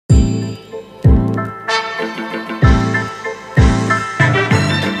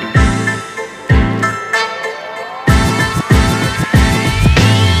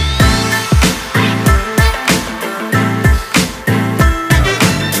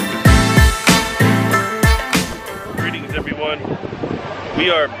We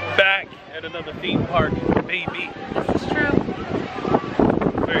are back at another theme park, baby. This is true.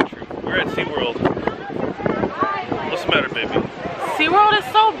 Very true. We're at Seaworld. What's the matter, baby? Seaworld is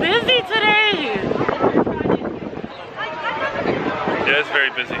so busy today. Yeah, it's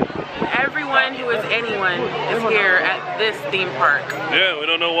very busy. Everyone who is anyone is here at this theme park. Yeah, we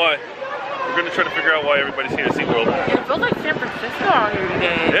don't know why. We're gonna try to figure out why everybody's here at Seaworld. And it feels like San Francisco out here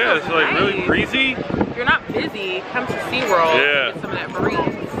today. Yeah, it's like nice. really breezy. If you're not busy, come to Seaworld and get some of that breeze.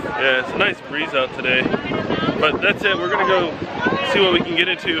 Yeah, it's a nice breeze out today. But that's it, we're gonna go see what we can get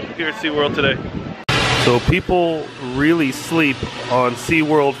into here at Seaworld today. So people really sleep on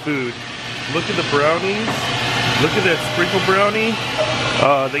Seaworld food. Look at the brownies. Look at that sprinkle brownie.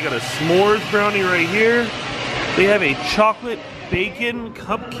 They got a s'mores brownie right here. They have a chocolate bacon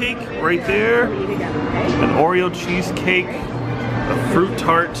cupcake right there. An Oreo cheesecake. A fruit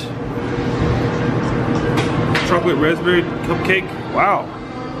tart. Chocolate raspberry cupcake. Wow.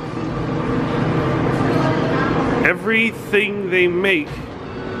 Everything they make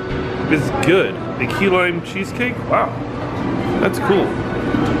is good. The key lime cheesecake. Wow. That's cool.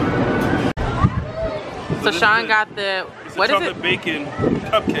 So Shawn got the, what is it? Chocolate bacon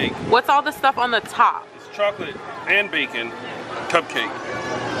cupcake. What's all the stuff on the top? It's chocolate and bacon cupcake.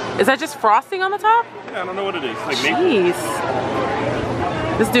 Is that just frosting on the top? Yeah, I don't know what it is. Like maple. Jeez.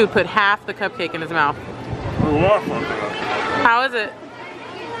 This dude put half the cupcake in his mouth. How is it?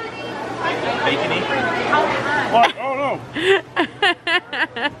 Bacony? What? Oh no.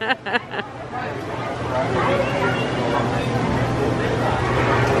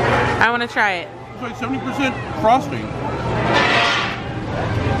 I want to try it. It's like 70% frosting.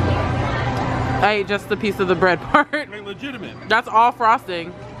 I ate just the piece of the bread part. Like legitimate. That's all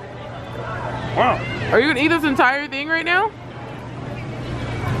frosting. Wow. Are you gonna eat this entire thing right now?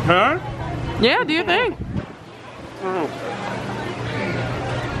 Huh? Yeah, do your thing.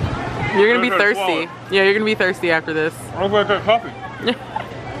 You're gonna be thirsty. Yeah, you're gonna be thirsty after this. I'm gonna get coffee.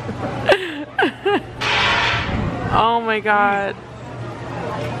 Oh my god.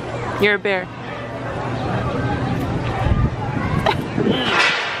 You're a bear.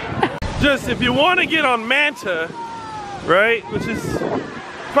 Just if you want to get on Manta, right, which is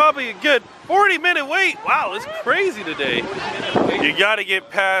probably a good 40-minute wait. Wow, it's crazy today. You got to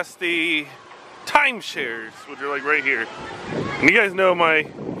get past the timeshares, which are like right here. And you guys know my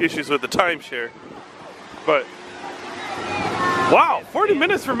issues with the timeshare. But wow, 40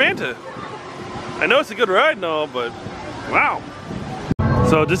 minutes for Manta. I know it's a good ride and all, but wow.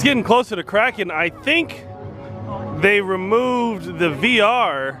 So just getting closer to Kraken, I think they removed the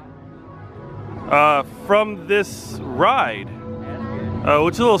VR from this ride,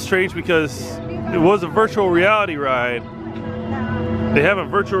 which is a little strange because it was a virtual reality ride. They have a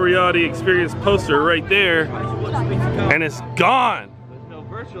virtual reality experience poster right there, and it's gone. There's no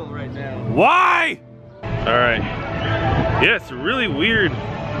virtual right now. Why? All right. Yeah, it's a really weird,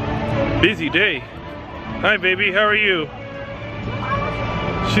 busy day. Hi, baby. How are you?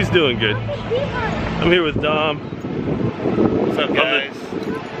 She's doing good. I'm here with Dom. What's up, guys?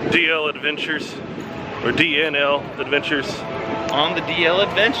 DL Adventures, or DNL Adventures. On the DL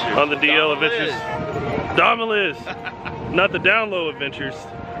Adventures. On the DL Adventures. Dom and Liz. Not the Down Low Adventures.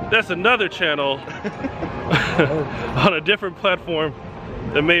 That's another channel on a different platform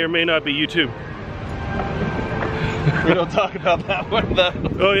that may or may not be YouTube. We don't talk about that one though.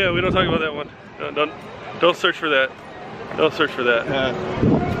 Oh yeah, we don't talk about that one. Don't search for that. Don't search for that.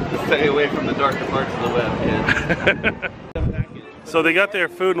 Stay away from the darker parts of the web, kids. So they got their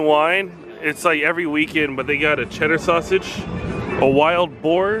food and wine. It's like every weekend, but they got a cheddar sausage, a wild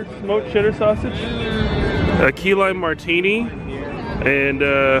boar smoked cheddar sausage, a key lime martini, and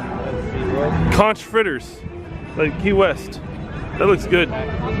conch fritters, like Key West. That looks good.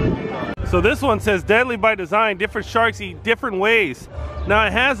 So this one says deadly by design, different sharks eat different ways. Now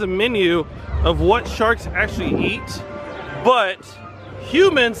it has a menu of what sharks actually eat, but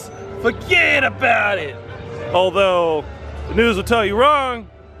humans, forget about it. Although the news will tell you wrong,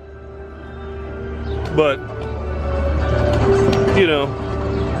 but you know,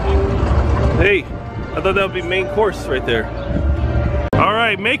 hey, I thought that would be main course right there. All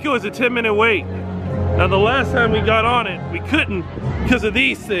right, Mako is a 10-minute wait. Now the last time we got on it, we couldn't because of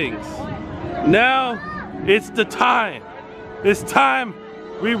these things. Now it's the time. It's time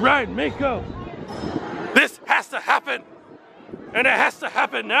we ride Mako. This has to happen, and it has to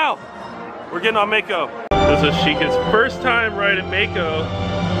happen now. We're getting on Mako. This is Sheeka's first time riding Mako,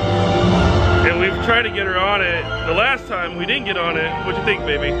 and we've tried to get her on it. The last time we didn't get on it. What'd you think,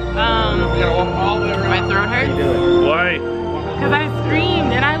 baby? My throat hurts. Why? Because I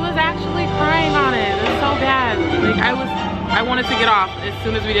screamed and I was actually crying on it. It was so bad. Like I wanted wanted to get off as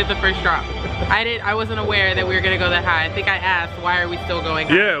soon as we did the first drop. I wasn't aware that we were gonna go that high. I think I asked, why are we still going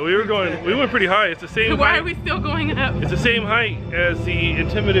high? Yeah, we went pretty high. It's the same Why height. are we still going up? It's the same height as the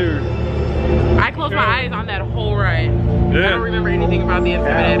Intimidator. I closed my eyes on that whole ride. Yeah. I don't remember anything about the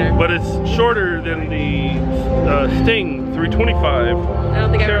Intimidator. But it's shorter than the Sting 325. I don't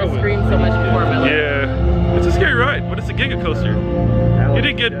think I've ever screamed so much before in my life. Yeah, it's a scary ride, but it's a giga coaster. You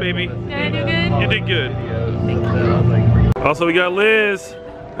did good, baby. Did I do good? You did good. Thank you. Also, we got Liz.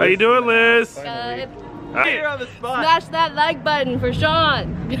 How you doing, Liz? Good. You're on the spot. Smash that like button for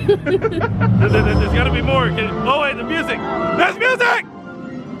Shawn. There's gotta be more. Oh wait, the music. There's music!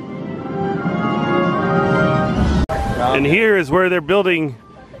 And here is where they're building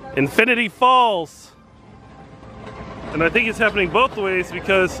Infinity Falls. And I think it's happening both ways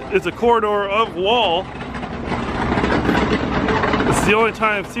because it's a corridor of wall. It's the only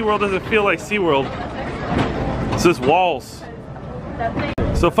time SeaWorld doesn't feel like SeaWorld. It's just walls.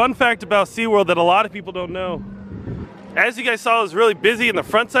 So fun fact about SeaWorld that a lot of people don't know. As you guys saw, it was really busy in the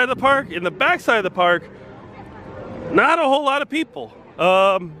front side of the park. In the back side of the park, not a whole lot of people.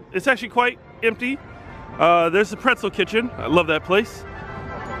 It's actually quite empty. There's the pretzel kitchen. I love that place.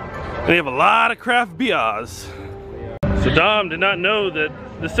 And they have a lot of craft beers. So Dom did not know that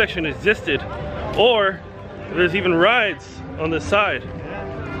this section existed, or there's even rides on this side.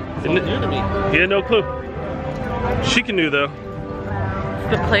 New to me. He had no clue. Sheeka knew though.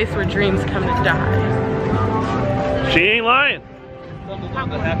 It's the place where dreams come to die. She ain't lying.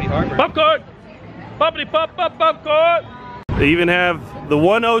 Happy Harbor. Popcorn! Poppity pop pop popcorn! They even have the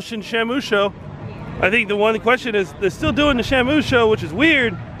One Ocean Shamu show. I think the one question is they're still doing the Shamu show, which is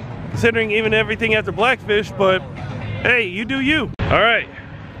weird considering even everything after Blackfish, but hey, you do you. All right,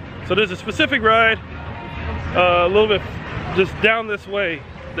 so there's a specific ride a little bit just down this way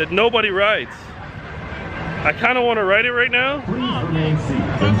that nobody rides. I kind of want to ride it right now,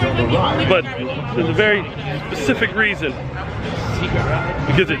 but there's a very specific reason.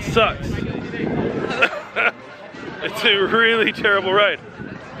 Because it sucks. It's a really terrible ride.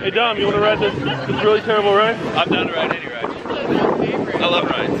 Hey Dom, you want to ride this really terrible ride? I'm down to ride any ride. I love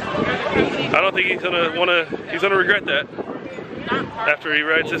rides. I don't think he's gonna regret that after he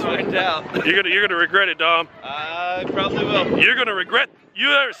rides this one. You're gonna regret it, Dom. I probably will. You're gonna regret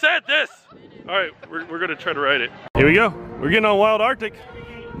you ever said this. All right, we're gonna try to ride it. Here we go. We're getting on Wild Arctic.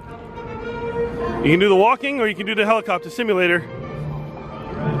 You can do the walking or you can do the helicopter simulator.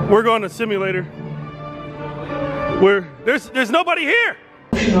 We're going to simulator. Where there's nobody here.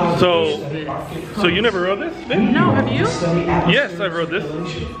 So you never rode this, babe? No, have you? Yes, I rode this.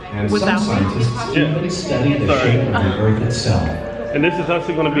 Without me? Yeah. Sorry. And this is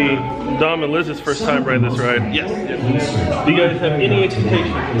actually going to be Dom and Liz's first time riding this ride. Yes. Do you guys have any expectations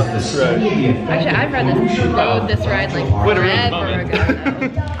about this ride? Actually, I've rode this ride like forever ago.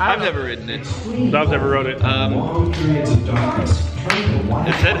 I've never ridden it. Dom's never rode it.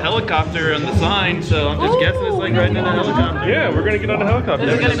 It said helicopter on the sign, so I'm just guessing it's like riding in a helicopter. Yeah, we're going to get on the helicopter.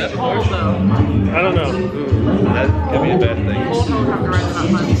 It's gonna be cold though. I don't know. Ooh, that could be a bad thing. Cold helicopter rides are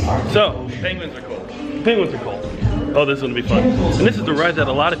not fun. So, Penguins are cold. penguins are cold. Oh, this is going to be fun. And this is the ride that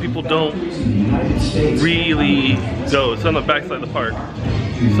a lot of people don't really go. It's on the back side of the park.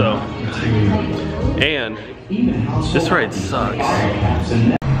 So, and this ride sucks.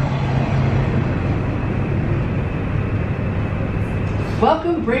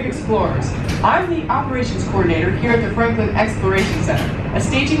 Welcome, brave explorers. I'm the operations coordinator here at the Franklin Exploration Center, a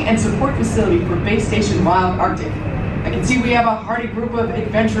staging and support facility for Base Station Wild Arctic. I can see we have a hearty group of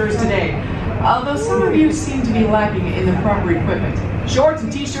adventurers today, although some of you seem to be lacking in the proper equipment. Shorts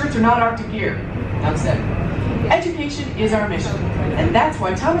and t-shirts are not Arctic gear. Instead, education is our mission, and that's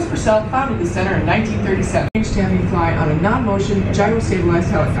why Thomas Purcell founded the center in 1937. Arranged to have you fly on a non-motion, gyro-stabilized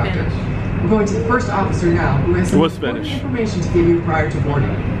helicopter. We're going to the first officer now, who has some important information to give you prior to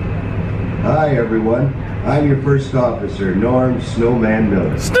boarding. Hi everyone, I'm your first officer, Norm Snowman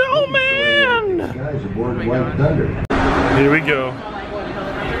Miller. Snowman! Guys aboard White Thunder. Here we go.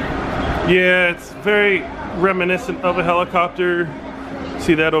 Yeah, it's very reminiscent of a helicopter.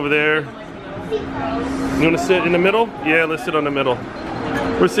 See that over there? You want to sit in the middle? Yeah, let's sit on the middle.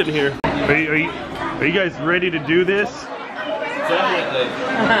 We're sitting here. Are you guys ready to do this? Definitely.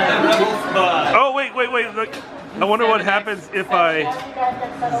 Oh, wait, look. I wonder what happens if I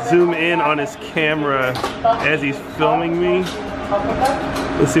zoom in on his camera as he's filming me.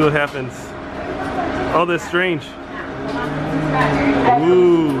 Let's see what happens. Oh, that's strange.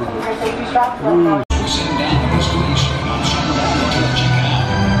 Ooh. Ooh.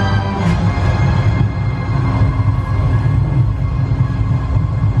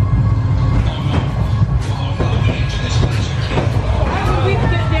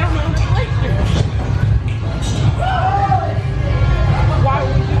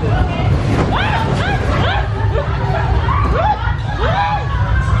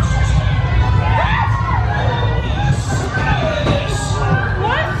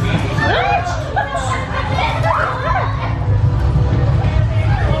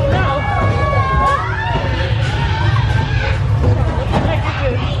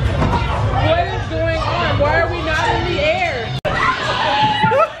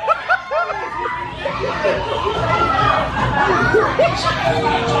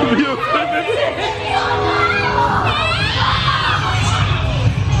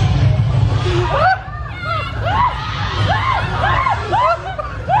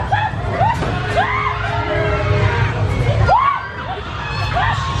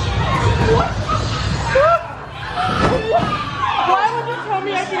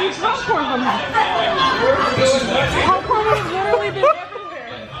 popcorn from that? Popcorn has literally been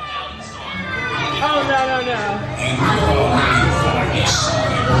everywhere. Oh, no.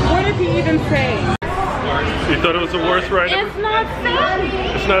 What did he even say? You thought it was the worst ride ever? It's not safe.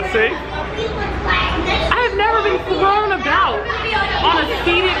 It's not safe? I have never been thrown about on a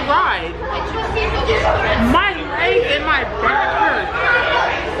seated ride. My legs and my back hurt.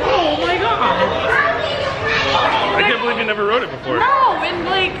 Oh my god. I can't believe you never rode it before. No, and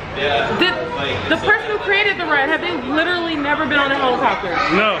like, the person who created the ride, have they literally never been on a helicopter?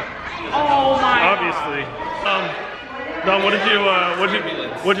 No. Oh my Obviously. Don, what did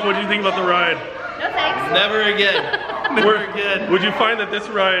you think about the ride? No thanks. Never again. Never again. Would you find that this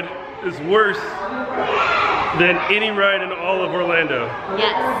ride is worse than any ride in all of Orlando?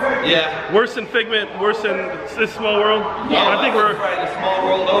 Yes. Yeah. Worse than Figment, worse than this Small World? Yeah. I think we're riding the Small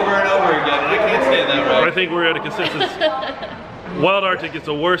World over and over again. I can't stand that ride. I think we're at a consensus. Wild Arctic is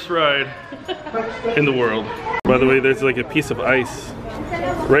the worst ride in the world. By the way, there's like a piece of ice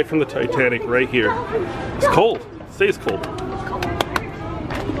right from the Titanic right here. It's cold. It stays cold.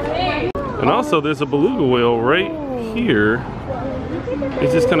 And also there's a beluga whale right here.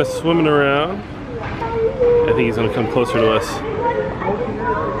 He's just kind of swimming around. I think he's gonna come closer to us.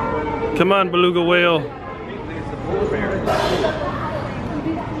 Come on, beluga whale. It's the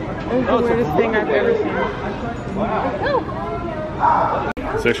weirdest thing I've ever seen.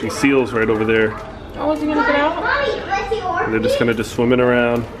 There's actually seals right over there. Oh, is he gonna get out? They're just kind of just swimming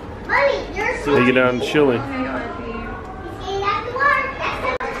around, hanging out and chilling.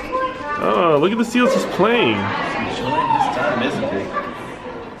 Oh, look at the seals just playing.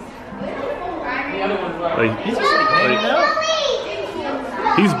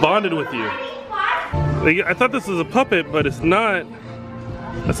 He's bonded with you. Like, I thought this was a puppet, but it's not.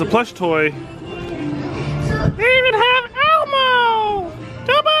 That's a plush toy. They even have Elmo!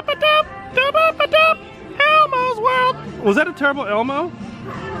 Elmo's World! Was that a terrible Elmo?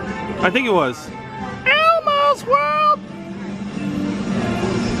 I think it was. Elmo's World!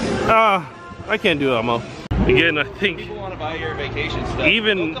 I can't do Elmo. Again, I think People want to buy your vacation stuff.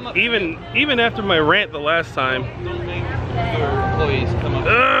 even after my rant the last time. Don't make your employees come up.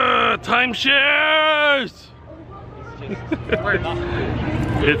 Timeshares! It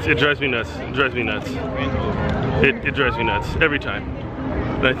drives me nuts. It drives me nuts. It drives me nuts every time.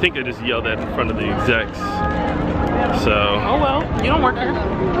 And I think I just yelled at in front of the execs. So. Oh well, you don't work here.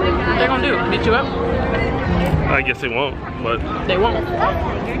 What they gonna do? Beat you up? I guess they won't, but. They won't.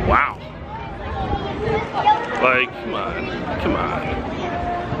 Wow. Like, come on. Come on.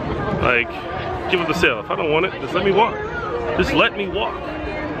 Like, give up the sale. If I don't want it, just let me walk. Just let me walk.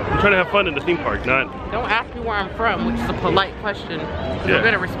 I'm trying to have fun in the theme park, not. Don't ask me where I'm from, which is a polite question. Yeah. I'm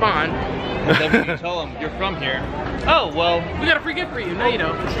gonna respond. Then when you tell them you're from here, oh well, We got a free gift for you. No, you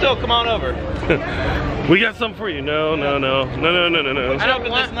don't. still come on over. We got something for you. No. I don't Show up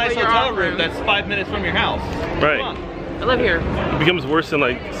in want this nice what you're hotel offering. room that's 5 minutes from your house. Right. Come on. I live here. It becomes worse than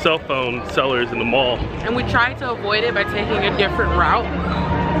like cell phone sellers in the mall. And we tried to avoid it by taking a different route.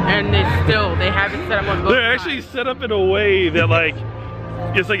 And they haven't set up on both They're actually set up in a way that like,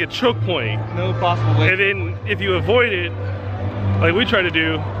 it's like a choke point. No possible way. And then if you avoid it, like we try to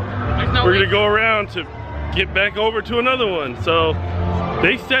do, we're gonna go around to get back over to another one. So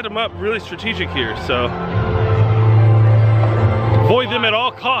they set them up really strategic here. So avoid them at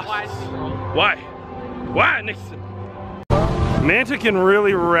all costs. Why? Why, Nixon? Manta can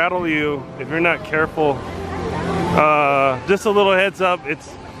really rattle you if you're not careful. Just a little heads up,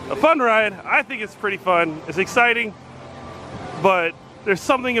 it's a fun ride. I think it's pretty fun. It's exciting, but there's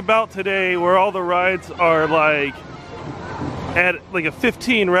something about today where all the rides are like at like a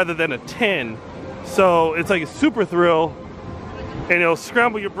 15 rather than a 10. So it's like a super thrill and it'll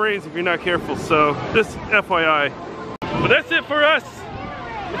scramble your brains if you're not careful. So just FYI. But that's it for us.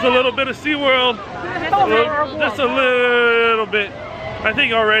 It's a little bit of Seaworld. Just a little bit. I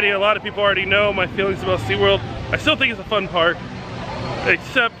think already a lot of people already know my feelings about Seaworld. I still think it's a fun park,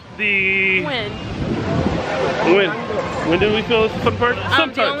 except the... When? When did we feel it's a fun park?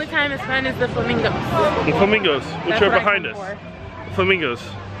 Sometimes. The only time it's fun is the flamingos. The flamingos, which That's are what I behind come us. for. Flamingos.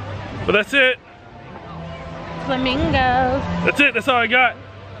 But that's it. Flamingos. That's it. That's all I got.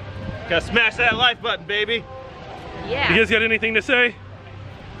 Gotta smash that like button, baby. Yeah. You guys got anything to say?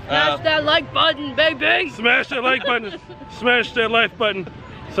 Smash that like button, baby. Smash that like button. Smash that like button.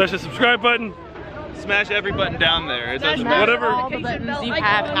 Smash the subscribe button. Smash every button down there. It doesn't Smash matter. Whatever. all the buttons you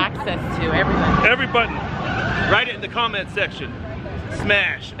have access to, everything. Every button. Write it in the comment section.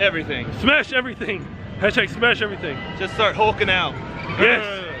 Smash everything. Smash everything. Hashtag smash everything. Just start hulking out. Yes.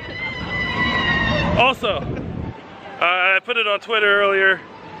 Also, I put it on Twitter earlier.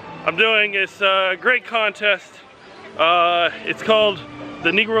 I'm doing this great contest. It's called the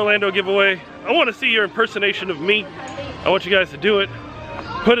Negro Orlando giveaway. I want to see your impersonation of me. I want you guys to do it.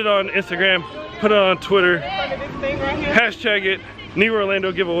 Put it on Instagram, put it on Twitter, hashtag it, Negro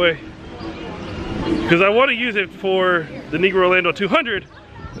Orlando giveaway. Because I want to use it for the Negro Orlando 200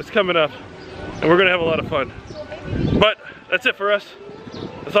 that's coming up. And we're going to have a lot of fun. But that's it for us.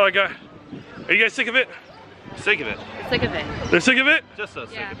 That's all I got. Are you guys sick of it? Sick of it. Sick of it. They're sick of it? Just so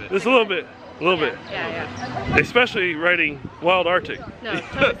sick of it. Just a little bit. A little bit. Yeah. Especially riding Wild Arctic. No,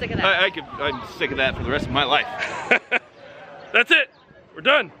 totally sick of that. I'm sick of that for the rest of my life. That's it. We're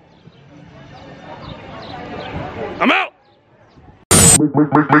done. I'm out. Make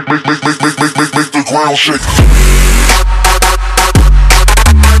the ground shake.